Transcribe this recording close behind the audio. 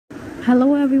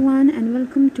Hello everyone and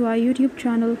welcome to our YouTube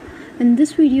channel. In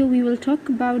this video we will talk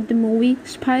about the movie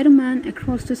Spider-Man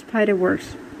Across the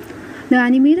Spider-Verse. The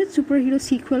animated superhero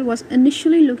sequel was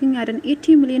initially looking at an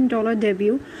 $80 million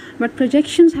debut, but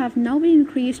projections have now been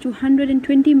increased to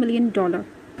 $120 million.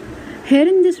 Here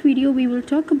in this video we will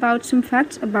talk about some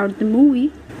facts about the movie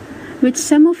which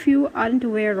some of you aren't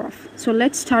aware of. So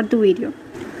let's start the video.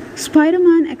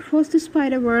 Spider-Man Across the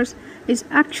Spider-Verse is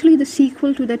actually the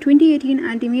sequel to the 2018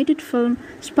 animated film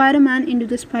Spider-Man Into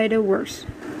the Spider-Verse.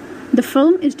 The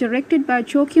film is directed by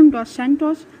Joaquim Dos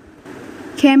Santos,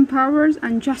 Cam Powers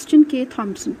and Justin K.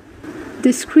 Thompson. The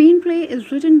screenplay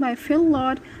is written by Phil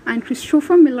Lord and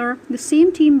Christopher Miller, the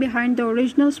same team behind the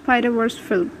original Spider-Verse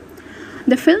film.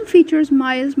 The film features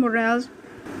Miles Morales,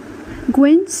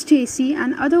 Gwen Stacy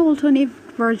and other alternate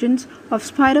versions of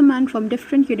Spider-Man from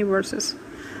different universes.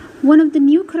 One of the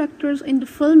new characters in the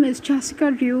film is Jessica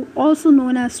Drew, also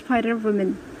known as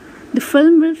Spider-Woman. The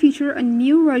film will feature a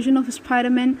new version of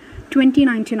Spider-Man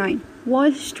 2099,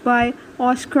 voiced by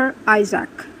Oscar Isaac.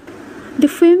 The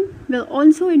film will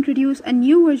also introduce a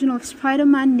new version of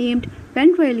Spider-Man named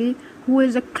Ben Reilly, who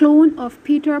is a clone of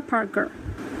Peter Parker.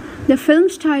 The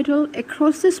film's title,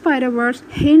 Across the Spider-Verse,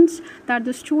 hints that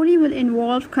the story will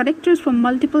involve characters from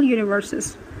multiple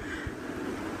universes.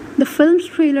 The film's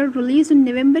trailer, released in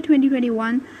November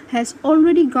 2021, has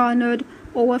already garnered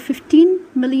over 15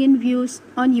 million views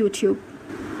on YouTube.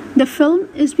 The film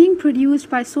is being produced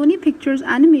by Sony Pictures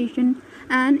Animation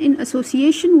and in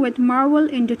association with Marvel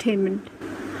Entertainment.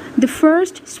 The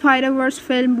first Spider-Verse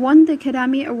film won the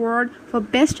Academy Award for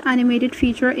Best Animated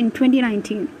Feature in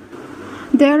 2019.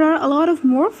 There are a lot of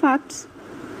more facts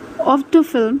of the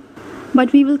film,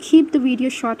 but we will keep the video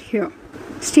short here.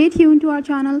 Stay tuned to our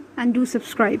channel and do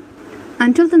subscribe.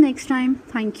 Until the next time,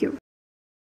 thank you.